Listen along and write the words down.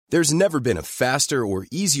There's never been a faster or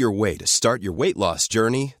easier way to start your weight loss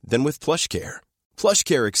journey than with PlushCare.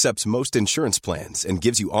 PlushCare accepts most insurance plans and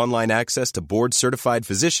gives you online access to board-certified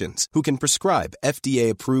physicians who can prescribe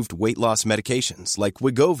FDA-approved weight loss medications like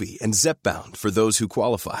Wegovy and Zepbound for those who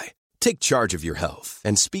qualify. Take charge of your health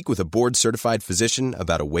and speak with a board-certified physician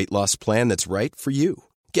about a weight loss plan that's right for you.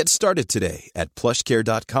 Get started today at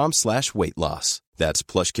plushcare.com/weight loss. That's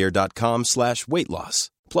plushcare.com/weight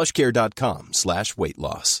loss. plushcare.com/weight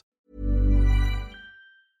loss.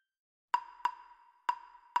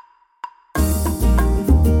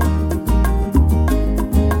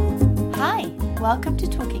 Hi, welcome to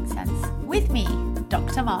Talking Sense with me,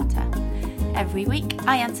 Dr. Marta. Every week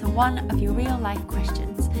I answer one of your real life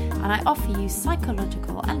questions and I offer you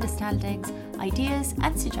psychological understandings, ideas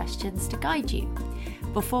and suggestions to guide you.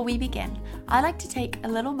 Before we begin, I like to take a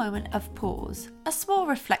little moment of pause, a small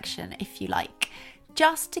reflection if you like,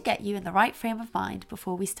 just to get you in the right frame of mind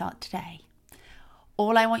before we start today.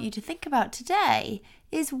 All I want you to think about today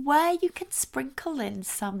is where you can sprinkle in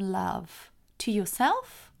some love to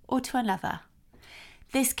yourself or to another.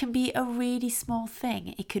 This can be a really small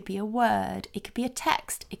thing. It could be a word, it could be a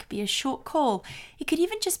text, it could be a short call, it could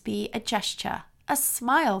even just be a gesture. A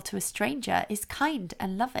smile to a stranger is kind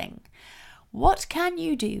and loving. What can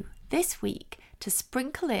you do this week to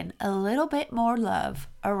sprinkle in a little bit more love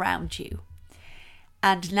around you?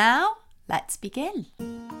 And now, let's begin.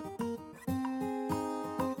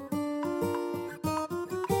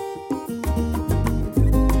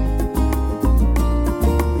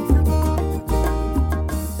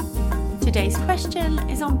 Today's question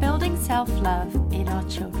is on building self-love in our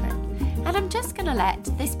children, and I'm just going to let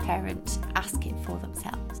this parent ask it for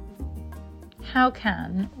themselves. How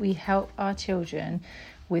can we help our children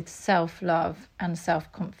with self-love and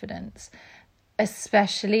self-confidence,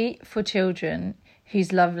 especially for children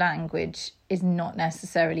whose love language is not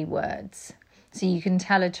necessarily words? So you can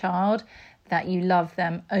tell a child that you love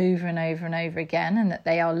them over and over and over again and that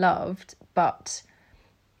they are loved, but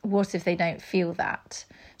what if they don't feel that?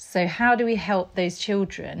 So how do we help those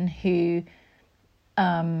children who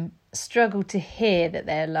struggle to hear that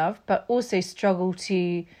they're loved, but also struggle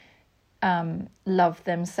to love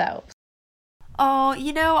themselves? Oh,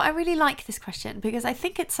 I really like this question because I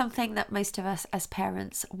think it's something that most of us as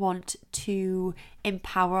parents want to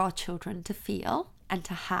empower our children to feel and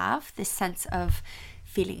to have this sense of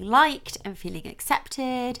feeling liked and feeling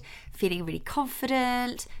accepted, feeling really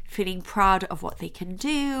confident, feeling proud of what they can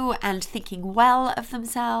do and thinking well of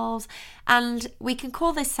themselves. And we can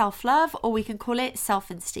call this self-love or we can call it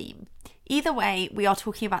self-esteem. Either way, we are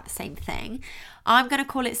talking about the same thing. I'm going to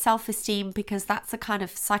call it self-esteem because that's the kind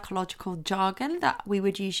of psychological jargon that we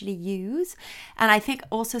would usually use. And I think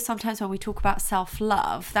also sometimes when we talk about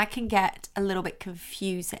self-love, that can get a little bit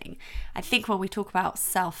confusing. I think when we talk about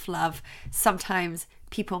self-love, sometimes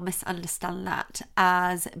people misunderstand that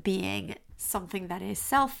as being something that is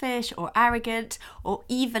selfish or arrogant or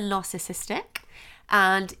even narcissistic.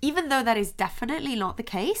 And even though that is definitely not the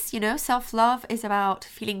case, self-love is about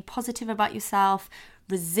feeling positive about yourself,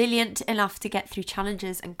 resilient enough to get through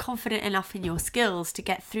challenges and confident enough in your skills to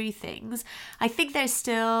get through things. I think there's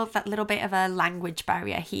still that little bit of a language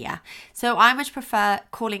barrier here. So I much prefer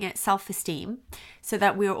calling it self-esteem so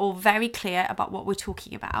that we're all very clear about what we're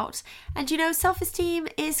talking about. And self-esteem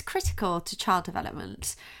is critical to child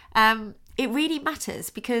development. It really matters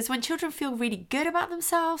because when children feel really good about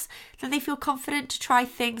themselves, then they feel confident to try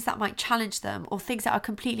things that might challenge them or things that are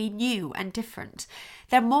completely new and different.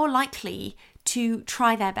 They're more likely to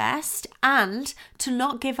try their best and to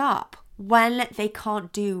not give up when they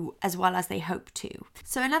can't do as well as they hope to.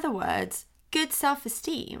 So in other words, good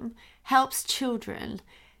self-esteem helps children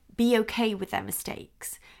be okay with their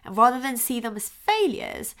mistakes. And rather than see them as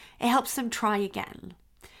failures, it helps them try again.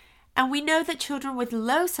 And we know that children with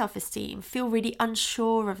low self-esteem feel really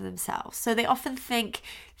unsure of themselves. So they often think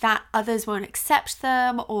that others won't accept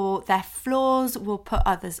them or their flaws will put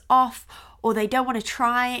others off or they don't want to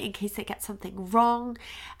try in case they get something wrong.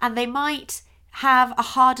 And they might have a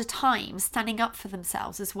harder time standing up for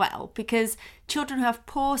themselves as well because children who have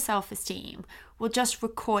poor self-esteem will just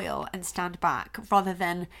recoil and stand back rather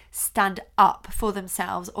than stand up for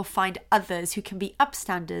themselves or find others who can be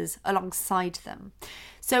upstanders alongside them.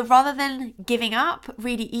 So rather than giving up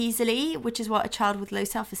really easily, which is what a child with low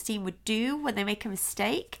self-esteem would do when they make a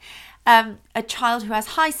mistake, a child who has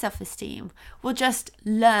high self-esteem will just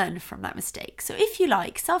learn from that mistake. So if you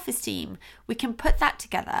like, self-esteem, we can put that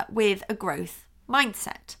together with a growth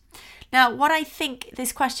mindset. Now, what I think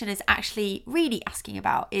this question is actually really asking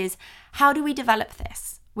about is how do we develop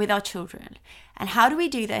this with our children? And how do we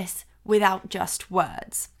do this without just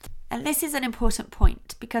words? And this is an important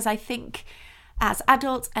point because I think as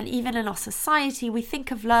adults and even in our society, we think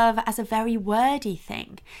of love as a very wordy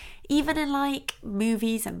thing. Even in like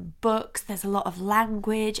movies and books, there's a lot of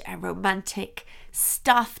language and romantic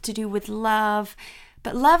stuff to do with love.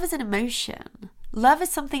 But love is an emotion. Love is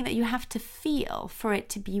something that you have to feel for it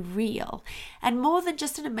to be real. And more than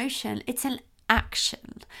just an emotion, it's an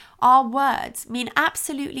action. Our words mean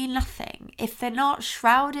absolutely nothing if they're not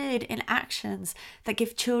shrouded in actions that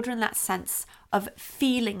give children that sense of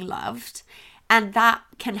feeling loved, and that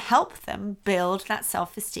can help them build that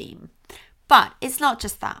self-esteem. But it's not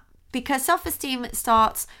just that, because self-esteem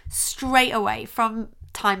starts straight away from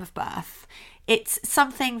time of birth. It's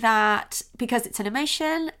something that, because it's an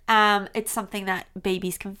emotion, it's something that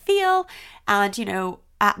babies can feel. And,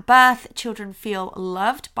 at birth, children feel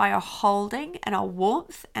loved by our holding and our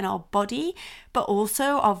warmth and our body, but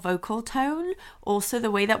also our vocal tone, also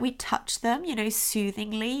the way that we touch them,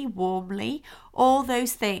 soothingly, warmly, all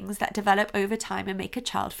those things that develop over time and make a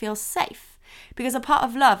child feel safe. Because a part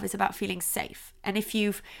of love is about feeling safe. And if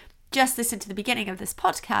you've just listened to the beginning of this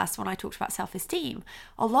podcast when I talked about self-esteem,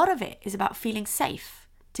 a lot of it is about feeling safe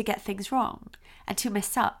to get things wrong and to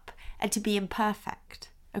mess up and to be imperfect.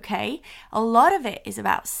 Okay? A lot of it is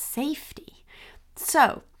about safety.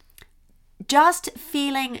 So, just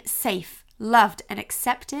feeling safe, loved, and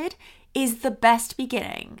accepted is the best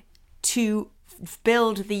beginning to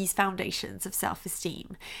build these foundations of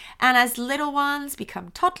self-esteem. And as little ones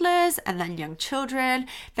become toddlers and then young children,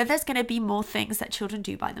 then there's going to be more things that children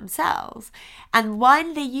do by themselves. And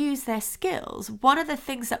when they use their skills, one of the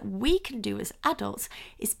things that we can do as adults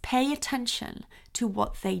is pay attention to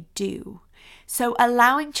what they do. So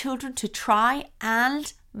allowing children to try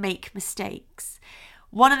and make mistakes.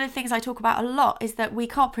 One of the things I talk about a lot is that we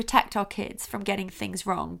can't protect our kids from getting things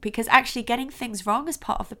wrong, because actually getting things wrong is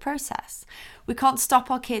part of the process. We can't stop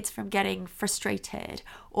our kids from getting frustrated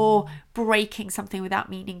or breaking something without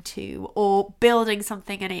meaning to, or building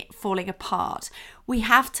something and it falling apart. We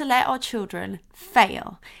have to let our children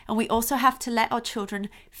fail, and we also have to let our children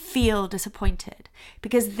feel disappointed,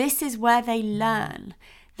 because this is where they learn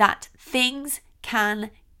that things can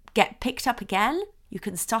get picked up again. You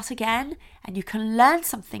can start again and you can learn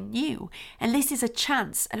something new. And this is a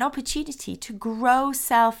chance, an opportunity to grow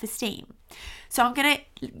self-esteem. So I'm going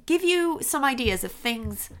to give you some ideas of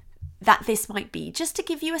things that this might be, just to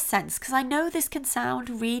give you a sense, because I know this can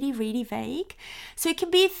sound really, really vague. So it can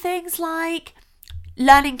be things like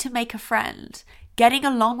learning to make a friend, getting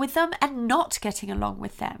along with them and not getting along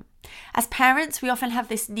with them. As parents, we often have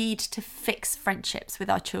this need to fix friendships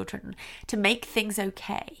with our children, to make things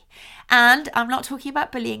okay. And I'm not talking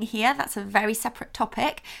about bullying here, that's a very separate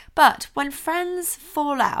topic. But when friends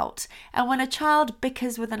fall out and when a child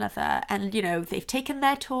bickers with another and, they've taken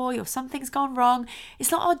their toy or something's gone wrong,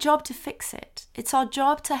 it's not our job to fix it. It's our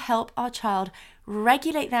job to help our child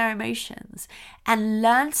regulate their emotions and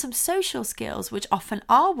learn some social skills, which often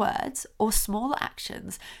are words or small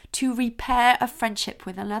actions, to repair a friendship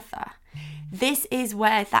with another. This is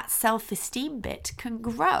where that self-esteem bit can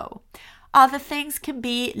grow. Other things can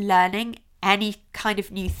be learning any kind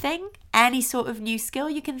of new thing, any sort of new skill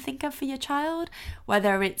you can think of for your child,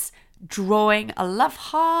 whether it's drawing a love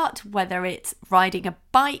heart, whether it's riding a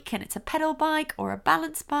bike and it's a pedal bike or a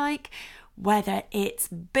balance bike, whether it's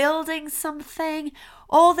building something,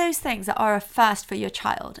 all those things that are a first for your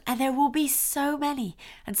child. And there will be so many.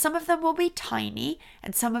 And some of them will be tiny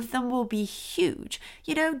and some of them will be huge.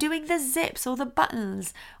 Doing the zips or the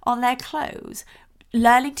buttons on their clothes,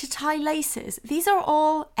 learning to tie laces. These are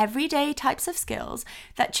all everyday types of skills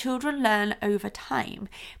that children learn over time.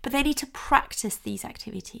 But they need to practice these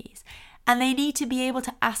activities. And they need to be able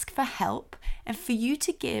to ask for help and for you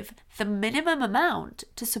to give the minimum amount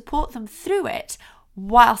to support them through it,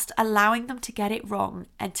 whilst allowing them to get it wrong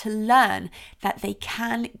and to learn that they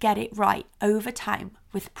can get it right over time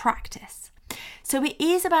with practice. So it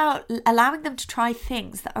is about allowing them to try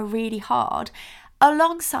things that are really hard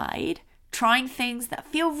alongside trying things that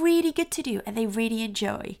feel really good to do and they really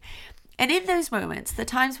enjoy. And in those moments, the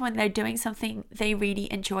times when they're doing something they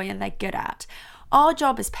really enjoy and they're good at, our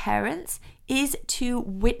job as parents is to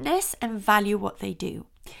witness and value what they do.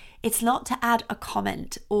 It's not to add a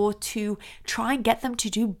comment or to try and get them to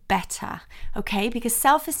do better, okay? Because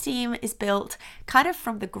self-esteem is built kind of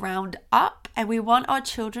from the ground up, and we want our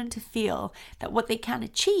children to feel that what they can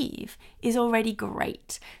achieve is already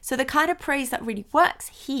great. So the kind of praise that really works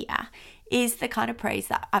here is the kind of praise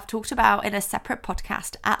that I've talked about in a separate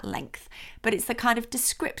podcast at length, but it's the kind of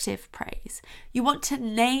descriptive praise. You want to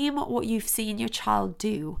name what you've seen your child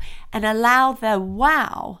do and allow the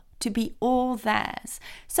wow to be all theirs.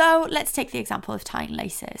 So let's take the example of tying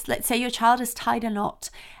laces. Let's say your child has tied a knot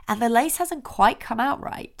and the lace hasn't quite come out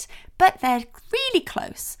right, but they're really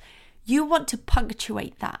close. You want to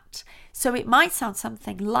punctuate that. So it might sound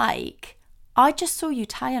something like, I just saw you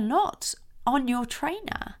tie a knot on your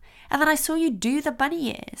trainer, and then I saw you do the bunny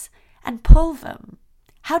ears and pull them.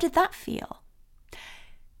 How did that feel?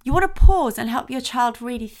 You want to pause and help your child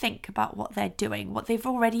really think about what they're doing, what they've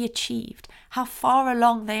already achieved, how far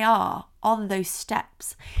along they are on those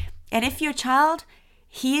steps. And if your child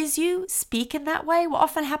hears you speak in that way, what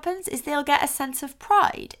often happens is they'll get a sense of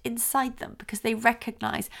pride inside them because they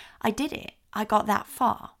recognize, I did it, I got that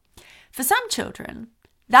far. For some children,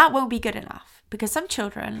 that won't be good enough because some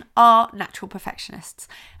children are natural perfectionists.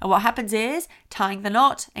 And what happens is tying the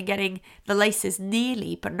knot and getting the laces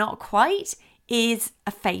nearly but not quite is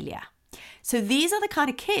a failure. So these are the kind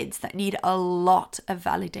of kids that need a lot of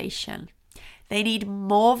validation. They need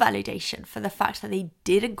more validation for the fact that they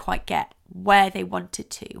didn't quite get where they wanted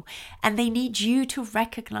to. And they need you to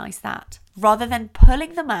recognize that rather than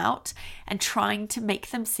pulling them out and trying to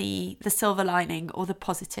make them see the silver lining or the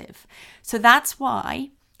positive. So that's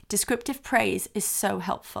why descriptive praise is so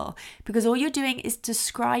helpful, because all you're doing is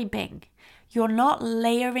describing. You're not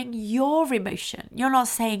layering your emotion. You're not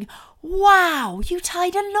saying, wow, you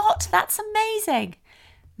tied a knot. That's amazing.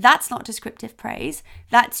 That's not descriptive praise.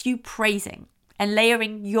 That's you praising and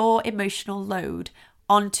layering your emotional load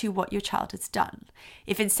onto what your child has done.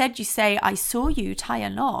 If instead you say, I saw you tie a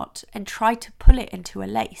knot and try to pull it into a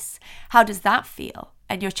lace, how does that feel?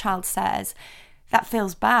 And your child says, that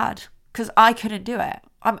feels bad because I couldn't do it.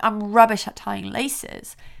 I'm rubbish at tying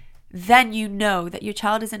laces. Then you know that your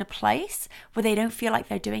child is in a place where they don't feel like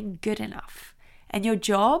they're doing good enough. And your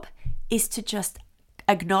job is to just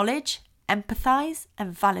acknowledge, empathize,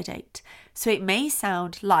 and validate. So it may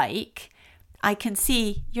sound like, I can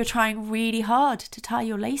see you're trying really hard to tie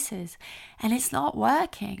your laces and it's not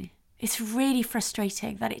working. It's really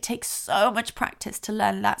frustrating that it takes so much practice to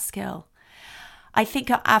learn that skill. I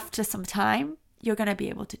think after some time, you're going to be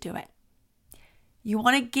able to do it. You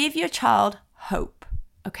want to give your child hope,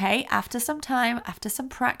 okay? After some time, after some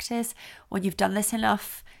practice, when you've done this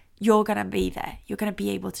enough, you're going to be there. You're going to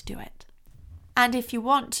be able to do it. And if you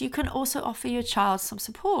want, you can also offer your child some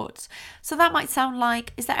support. So that might sound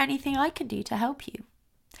like, is there anything I can do to help you?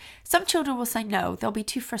 Some children will say no, they'll be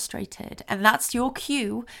too frustrated. And that's your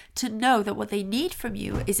cue to know that what they need from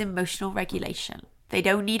you is emotional regulation. They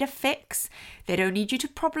don't need a fix. They don't need you to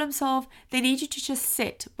problem solve. They need you to just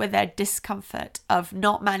sit with their discomfort of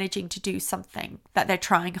not managing to do something that they're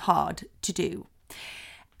trying hard to do.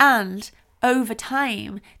 And over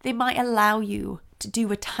time, they might allow you to do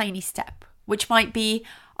a tiny step, which might be,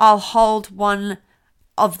 I'll hold one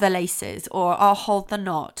of the laces, or I'll hold the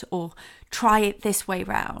knot, or try it this way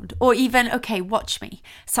round, or even, okay, watch me.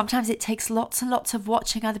 Sometimes it takes lots and lots of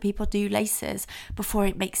watching other people do laces before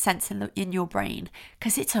it makes sense in your brain,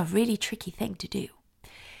 because it's a really tricky thing to do.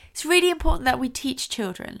 It's really important that we teach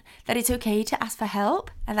children that it's okay to ask for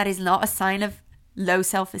help, and that is not a sign of low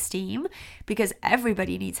self-esteem, because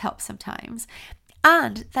everybody needs help sometimes.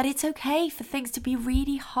 And that it's okay for things to be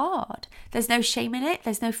really hard. There's no shame in it.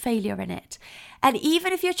 There's no failure in it. And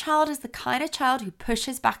even if your child is the kind of child who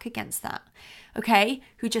pushes back against that, okay,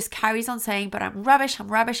 who just carries on saying, but I'm rubbish, I'm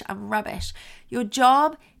rubbish, I'm rubbish. Your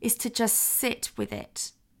job is to just sit with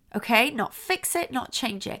it, okay? Not fix it, not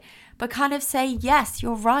change it, but kind of say, yes,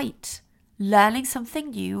 you're right. Learning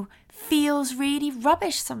something new feels really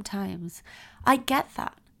rubbish sometimes. I get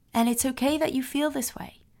that. And it's okay that you feel this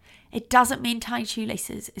way. It doesn't mean tying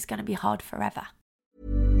shoelaces is going to be hard forever.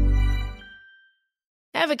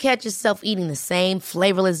 Ever catch yourself eating the same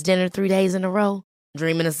flavorless dinner 3 days in a row?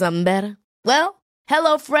 Dreaming of something better? Well,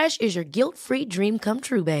 HelloFresh is your guilt-free dream come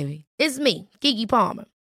true, baby. It's me, Keke Palmer.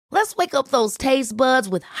 Let's wake up those taste buds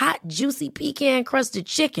with hot, juicy pecan-crusted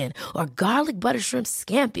chicken or garlic butter shrimp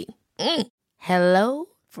scampi. Hello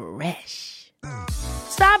Fresh.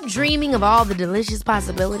 Stop dreaming of all the delicious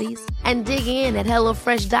possibilities and dig in at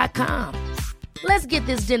HelloFresh.com. Let's get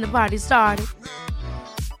this dinner party started.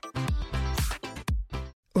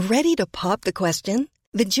 Ready to pop the question?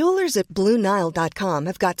 The jewelers at BlueNile.com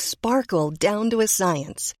have got sparkle down to a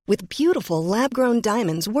science with beautiful lab-grown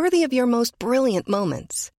diamonds worthy of your most brilliant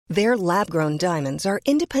moments. Their lab-grown diamonds are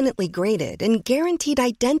independently graded and guaranteed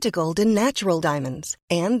identical to natural diamonds,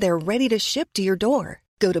 and they're ready to ship to your door.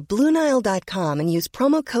 Go to BlueNile.com and use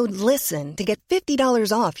promo code LISTEN to get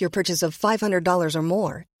 $50 off your purchase of $500 or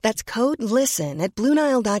more. That's code LISTEN at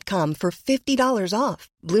BlueNile.com for $50 off.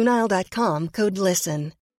 BlueNile.com, code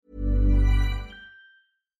LISTEN.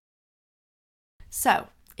 So,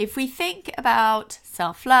 if we think about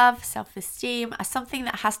self-love, self-esteem as something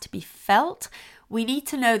that has to be felt, we need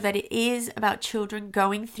to know that it is about children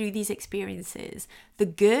going through these experiences, the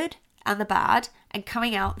good and the bad, and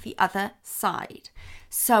coming out the other side.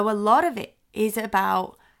 So a lot of it is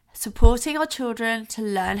about supporting our children to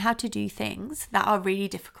learn how to do things that are really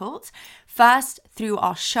difficult, first through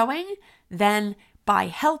our showing, then by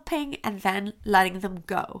helping, and then letting them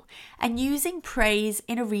go, and using praise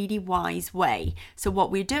in a really wise way. So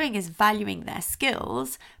what we're doing is valuing their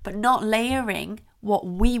skills, but not layering what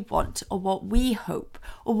we want or what we hope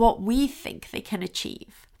or what we think they can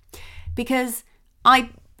achieve. Because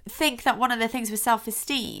I think that one of the things with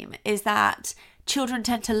self-esteem is that children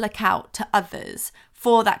tend to look out to others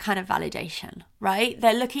for that kind of validation, right?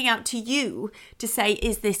 They're looking out to you to say,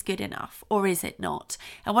 is this good enough or is it not?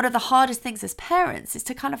 And one of the hardest things as parents is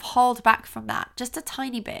to kind of hold back from that just a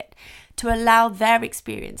tiny bit to allow their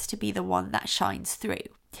experience to be the one that shines through.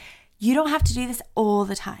 You don't have to do this all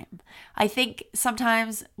the time. I think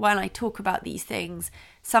sometimes when I talk about these things,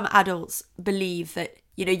 some adults believe that,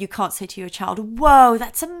 you can't say to your child, whoa,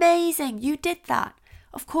 that's amazing, you did that.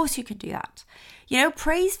 Of course you can do that.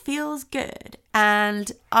 Praise feels good.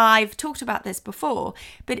 And I've talked about this before,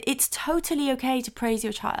 but it's totally okay to praise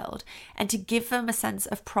your child and to give them a sense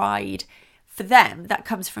of pride for them that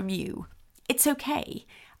comes from you. It's okay,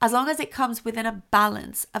 as long as it comes within a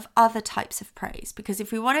balance of other types of praise. Because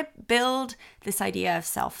if we want to build this idea of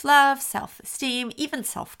self-love, self-esteem, even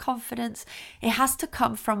self-confidence, it has to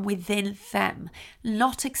come from within them,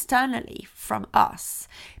 not externally from us.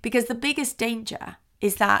 Because the biggest danger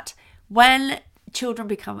is that when children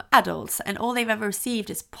become adults and all they've ever received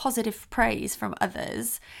is positive praise from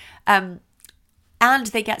others, and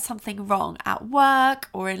they get something wrong at work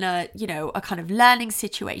or in a kind of learning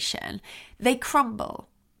situation, they crumble.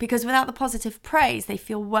 Because without the positive praise, they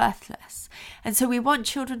feel worthless. And so we want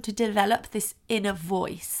children to develop this inner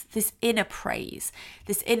voice, this inner praise,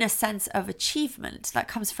 this inner sense of achievement that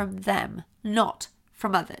comes from them, not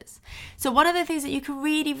from others. So one of the things that you can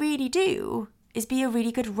really, really do is be a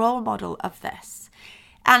really good role model of this.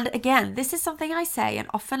 And again, this is something I say, and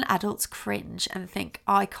often adults cringe and think,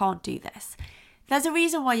 I can't do this. There's a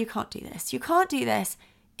reason why you can't do this. You can't do this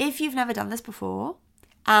if you've never done this before,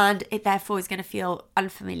 and it therefore is going to feel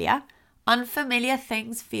unfamiliar. Unfamiliar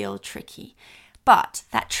things feel tricky. But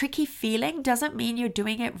that tricky feeling doesn't mean you're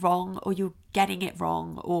doing it wrong or you're getting it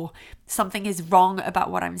wrong or something is wrong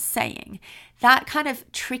about what I'm saying. That kind of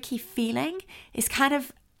tricky feeling is kind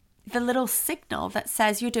of the little signal that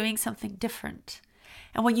says you're doing something different.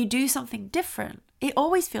 And when you do something different, it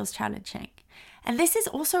always feels challenging. And this is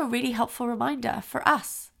also a really helpful reminder for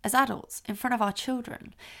us as adults in front of our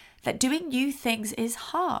children that doing new things is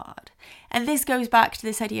hard. And this goes back to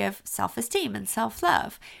this idea of self-esteem and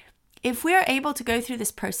self-love. If we're able to go through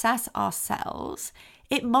this process ourselves,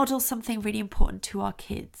 it models something really important to our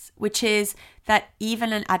kids, which is that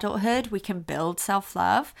even in adulthood, we can build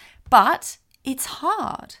self-love, but it's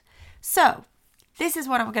hard. So this is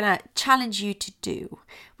what I'm going to challenge you to do,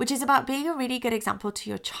 which is about being a really good example to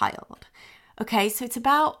your child. Okay, so it's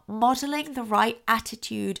about modeling the right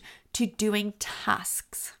attitude to doing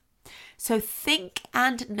tasks. So think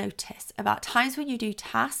and notice about times when you do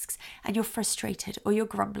tasks and you're frustrated or you're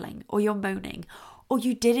grumbling or you're moaning or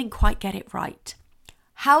you didn't quite get it right.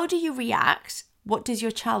 How do you react? What does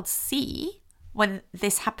your child see when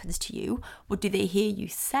this happens to you? What do they hear you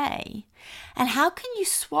say? And how can you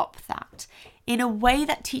swap that in a way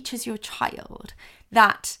that teaches your child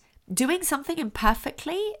that doing something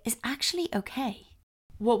imperfectly is actually okay?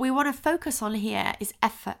 What we want to focus on here is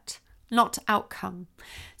effort, not outcome.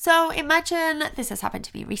 So imagine, this has happened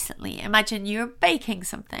to me recently, imagine you're baking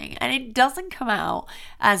something and it doesn't come out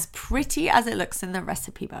as pretty as it looks in the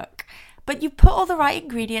recipe book, but you put all the right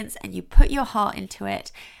ingredients and you put your heart into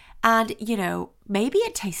it and, maybe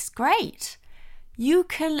it tastes great. You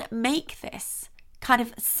can make this kind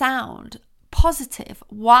of sound positive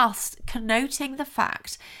whilst connoting the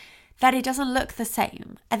fact that it doesn't look the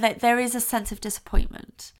same and that there is a sense of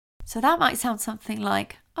disappointment. So that might sound something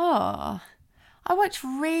like, oh, I worked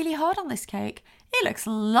really hard on this cake. It looks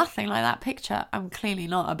nothing like that picture. I'm clearly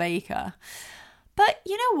not a baker. But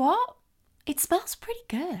you know what? It smells pretty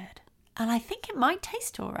good. And I think it might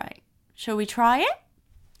taste all right. Shall we try it?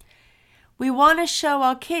 We want to show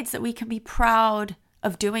our kids that we can be proud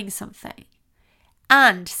of doing something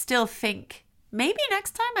and still think, maybe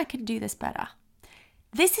next time I can do this better.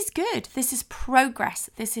 This is good. This is progress.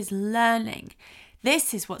 This is learning.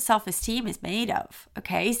 This is what self-esteem is made of,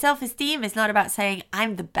 okay? Self-esteem is not about saying,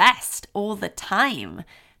 I'm the best all the time.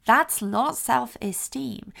 That's not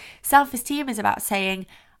self-esteem. Self-esteem is about saying,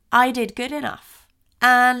 I did good enough.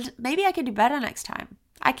 And maybe I can do better next time.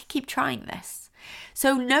 I can keep trying this.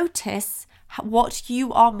 So notice what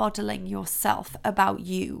you are modeling yourself about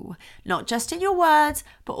you, not just in your words,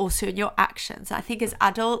 but also in your actions. I think as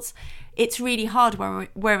adults, it's really hard when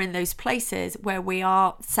we're in those places where we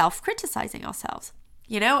are self-criticizing ourselves,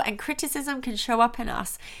 and criticism can show up in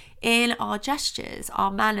us in our gestures,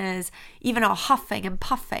 our manners, even our huffing and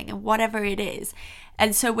puffing and whatever it is.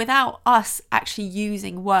 And so without us actually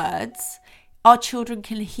using words, our children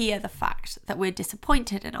can hear the fact that we're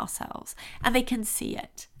disappointed in ourselves, and they can see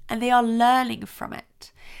it, and they are learning from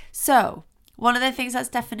it. So one of the things that's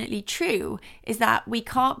definitely true is that we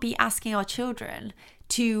can't be asking our children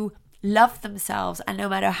to love themselves, and no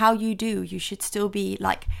matter how you do, you should still be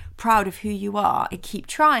proud of who you are and keep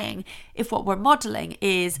trying, if what we're modeling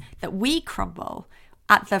is that we crumble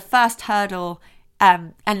at the first hurdle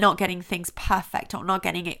and not getting things perfect or not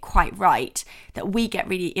getting it quite right, that we get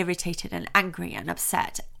really irritated and angry and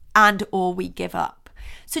upset or we give up.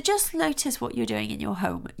 So just notice what you're doing in your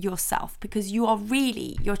home yourself, because you are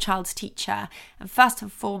really your child's teacher. And first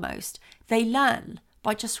and foremost, they learn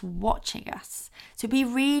by just watching us. So be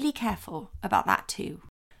really careful about that too.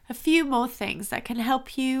 A few more things that can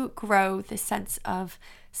help you grow this sense of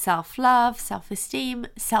self-love, self-esteem,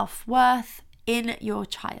 self-worth in your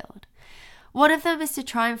child. One of them is to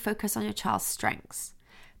try and focus on your child's strengths.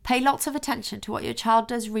 Pay lots of attention to what your child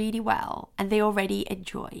does really well and they already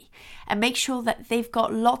enjoy, and make sure that they've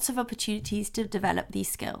got lots of opportunities to develop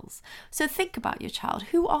these skills. So think about your child.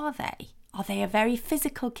 Who are they? Are they a very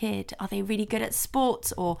physical kid? Are they really good at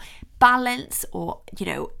sports or balance or,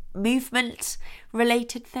 movement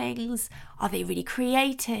related things? Are they really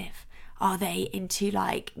creative? Are they into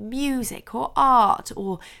music or art?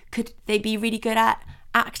 Or could they be really good at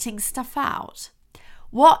acting stuff out?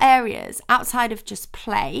 What areas outside of just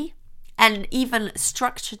play and even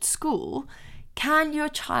structured school can your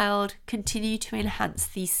child continue to enhance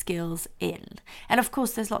these skills in? And of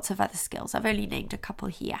course, there's lots of other skills. I've only named a couple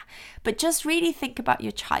here. But just really think about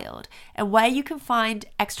your child and where you can find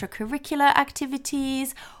extracurricular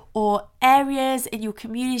activities or areas in your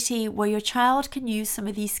community where your child can use some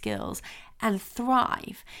of these skills and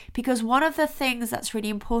thrive. Because one of the things that's really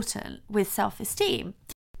important with self-esteem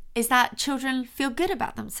is that children feel good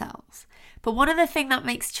about themselves. But one of the things that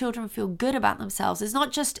makes children feel good about themselves is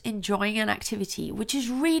not just enjoying an activity, which is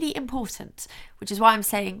really important, which is why I'm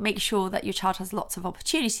saying make sure that your child has lots of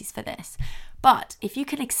opportunities for this. But if you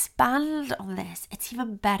can expand on this, it's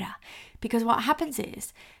even better, because what happens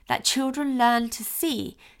is that children learn to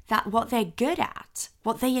see that what they're good at,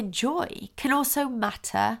 what they enjoy, can also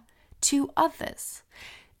matter to others.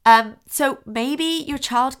 So maybe your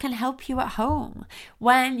child can help you at home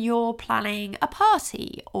when you're planning a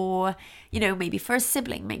party, or, maybe for a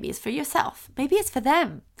sibling, maybe it's for yourself, maybe it's for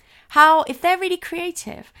them. If they're really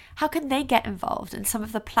creative, how can they get involved in some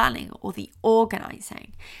of the planning or the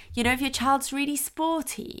organizing? If your child's really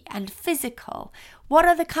sporty and physical, what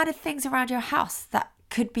are the kind of things around your house that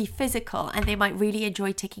could be physical and they might really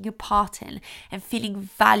enjoy taking a part in and feeling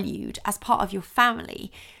valued as part of your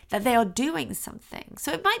family, that they are doing something?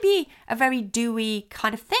 So it might be a very doey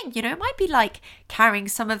kind of thing. It might be like carrying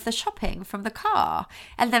some of the shopping from the car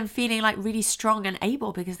and then feeling really strong and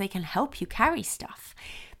able because they can help you carry stuff.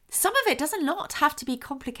 Some of it does not have to be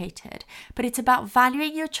complicated, but it's about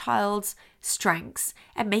valuing your child's strengths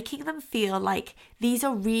and making them feel like these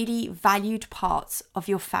are really valued parts of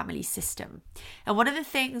your family system. And one of the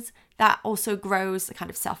things that also grows the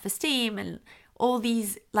kind of self-esteem and all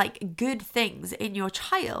these good things in your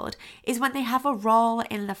child is when they have a role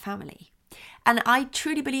in the family. And I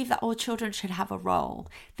truly believe that all children should have a role.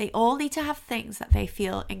 They all need to have things that they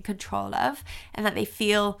feel in control of and that they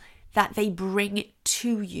feel that they bring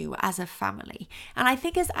to you as a family. And I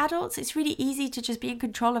think as adults, it's really easy to just be in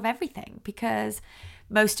control of everything because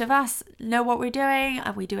most of us know what we're doing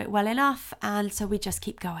and we do it well enough. And so we just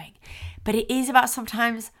keep going. But it is about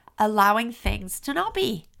sometimes allowing things to not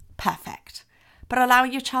be perfect, but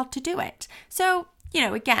allowing your child to do it. So,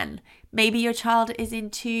 again, maybe your child is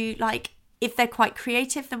into if they're quite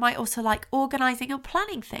creative, they might also like organizing or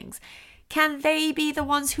planning things. Can they be the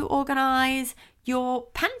ones who organize your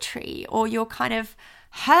pantry or your kind of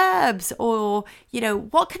herbs, or,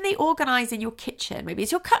 what can they organize in your kitchen? Maybe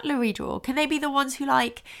it's your cutlery drawer. Can they be the ones who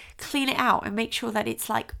clean it out and make sure that it's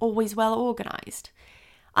always well organized?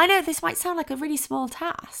 I know this might sound like a really small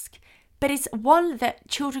task, but it's one that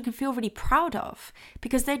children can feel really proud of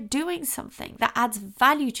because they're doing something that adds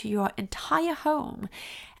value to your entire home.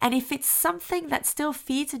 And if it's something that still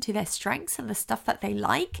feeds into their strengths and the stuff that they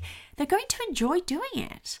like, they're going to enjoy doing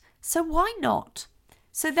it. So why not?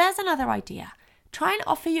 So there's another idea. try and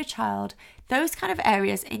offer your child those kind of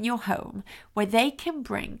areas in your home where they can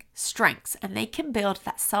bring strengths and they can build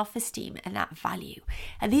that self-esteem and that value.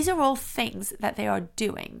 And these are all things that they are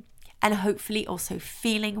doing and hopefully also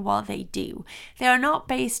feeling while they do. They are not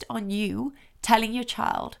based on you telling your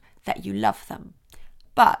child that you love them.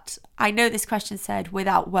 But I know this question said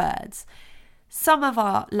without words. Some of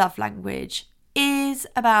our love language is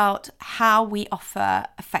about how we offer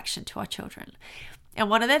affection to our children. And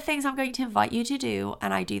one of the things I'm going to invite you to do,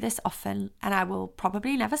 and I do this often, and I will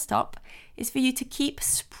probably never stop, is for you to keep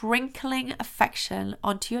sprinkling affection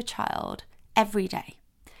onto your child every day.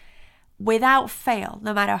 Without fail,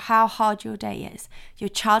 no matter how hard your day is, your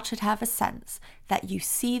child should have a sense that you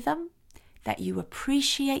see them, that you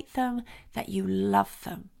appreciate them, that you love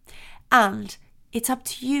them. And it's up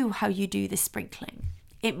to you how you do this sprinkling.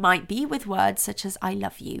 It might be with words such as I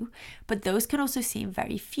love you, but those can also seem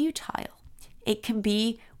very futile. It can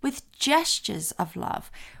be with gestures of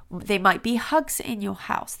love. They might be hugs in your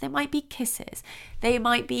house. They might be kisses. They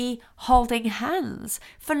might be holding hands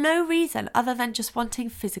for no reason other than just wanting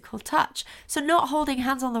physical touch. So not holding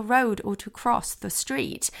hands on the road or to cross the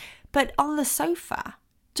street, but on the sofa,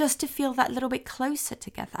 just to feel that little bit closer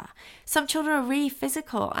together. Some children are really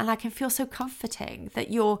physical, and I can feel so comforting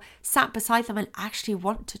that you're sat beside them and actually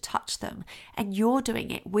want to touch them, and you're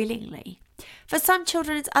doing it willingly. For some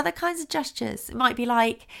children, it's other kinds of gestures. It might be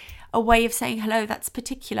like a way of saying hello that's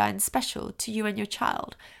particular and special to you and your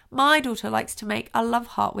child. My daughter likes to make a love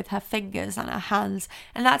heart with her fingers and her hands,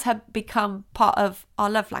 and that's become part of our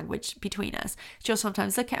love language between us. She'll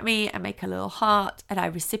sometimes look at me and make a little heart, and I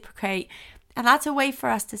reciprocate. And that's a way for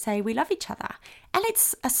us to say we love each other. And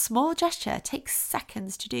it's a small gesture. It takes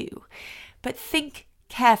seconds to do. But think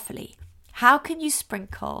carefully. How can you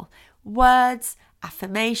sprinkle words,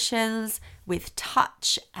 affirmations with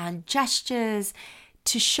touch and gestures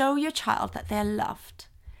to show your child that they're loved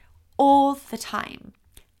all the time?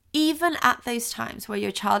 Even at those times where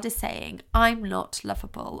your child is saying, I'm not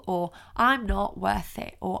lovable, or I'm not worth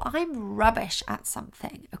it, or I'm rubbish at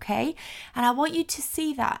something, okay? And I want you to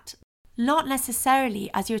see that not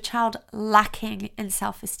necessarily as your child lacking in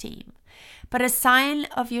self-esteem, but a sign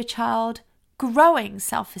of your child growing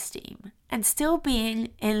self-esteem and still being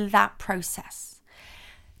in that process.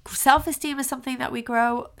 Self-esteem is something that we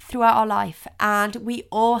grow throughout our life, and we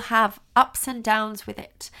all have ups and downs with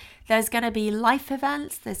it. There's going to be life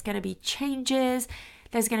events, there's going to be changes,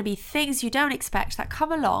 there's going to be things you don't expect that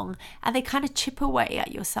come along, and they kind of chip away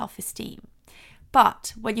at your self-esteem.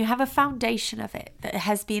 But when you have a foundation of it that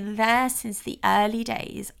has been there since the early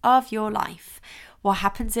days of your life, what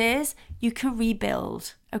happens is you can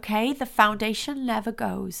rebuild, okay? The foundation never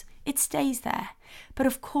goes. It stays there. But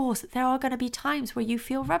of course, there are going to be times where you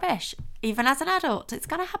feel rubbish. Even as an adult, it's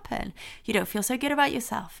going to happen. You don't feel so good about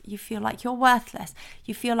yourself. You feel like you're worthless.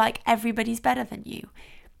 You feel like everybody's better than you.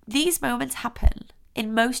 These moments happen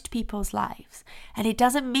in most people's lives. And it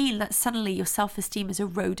doesn't mean that suddenly your self-esteem is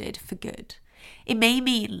eroded for good. It may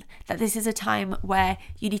mean that this is a time where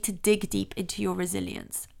you need to dig deep into your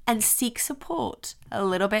resilience and seek support, a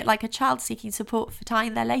little bit like a child seeking support for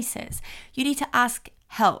tying their laces. You need to ask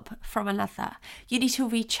help from another. You need to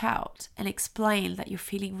reach out and explain that you're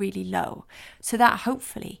feeling really low, so that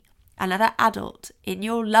hopefully another adult in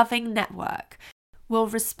your loving network will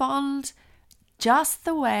respond just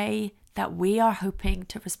the way that we are hoping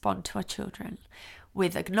to respond to our children,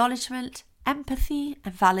 with acknowledgement, empathy,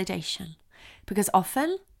 and validation. Because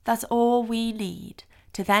often that's all we need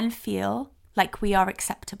to then feel like we are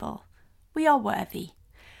acceptable. We are worthy.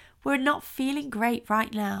 We're not feeling great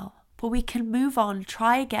right now, but we can move on,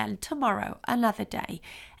 try again tomorrow, another day,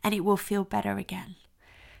 and it will feel better again.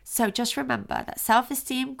 So just remember that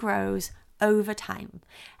self-esteem grows over time,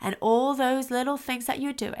 and all those little things that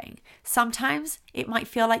you're doing, sometimes it might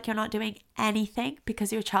feel like you're not doing anything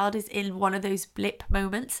because your child is in one of those blip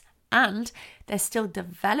moments and they're still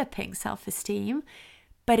developing self-esteem,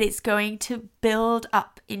 but it's going to build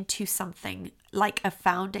up into something like a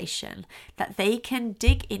foundation that they can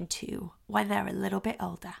dig into when they're a little bit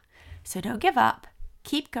older. So don't give up,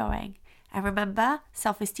 keep going. And remember,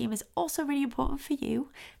 self-esteem is also really important for you.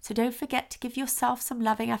 So don't forget to give yourself some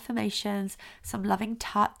loving affirmations, some loving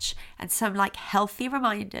touch, and some healthy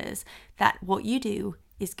reminders that what you do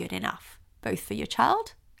is good enough, both for your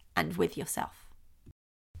child and with yourself.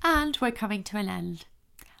 And we're coming to an end.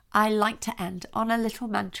 I like to end on a little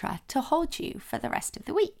mantra to hold you for the rest of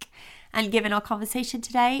the week. And given our conversation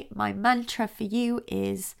today, my mantra for you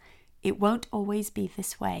is, it won't always be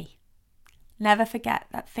this way. Never forget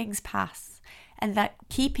that things pass and that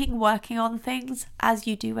keeping working on things as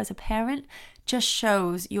you do as a parent just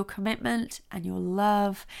shows your commitment and your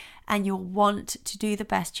love and your want to do the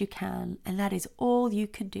best you can, and that is all you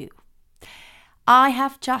can do. I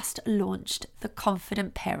have just launched the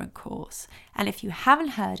Confident Parent course, and if you haven't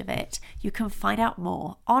heard of it, you can find out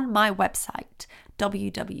more on my website,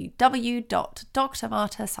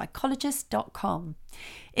 www.drmartapsychologist.com.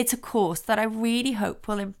 It's a course that I really hope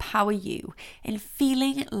will empower you in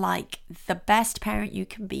feeling like the best parent you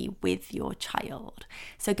can be with your child.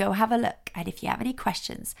 So go have a look, and if you have any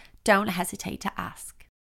questions, don't hesitate to ask.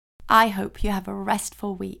 I hope you have a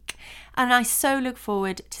restful week, and I so look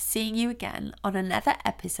forward to seeing you again on another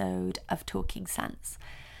episode of Talking Sense.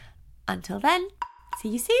 Until then, see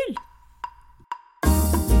you soon.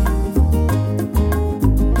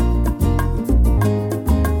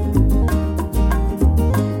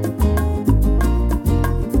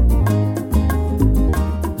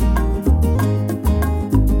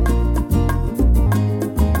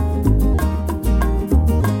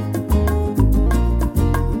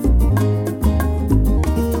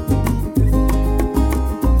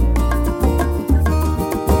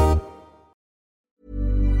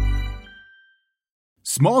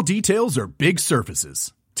 Small details are big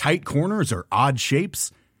surfaces. Tight corners are odd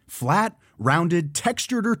shapes. Flat, rounded,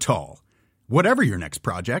 textured, or tall. Whatever your next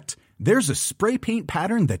project, there's a spray paint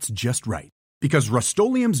pattern that's just right. Because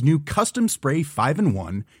Rust-Oleum's new Custom Spray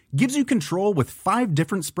 5-in-1 gives you control with 5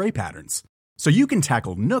 different spray patterns. So you can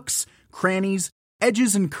tackle nooks, crannies,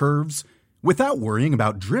 edges, and curves without worrying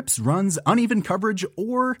about drips, runs, uneven coverage,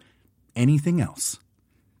 or anything else.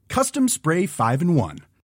 Custom Spray 5-in-1.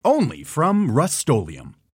 Only from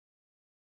Rust-Oleum.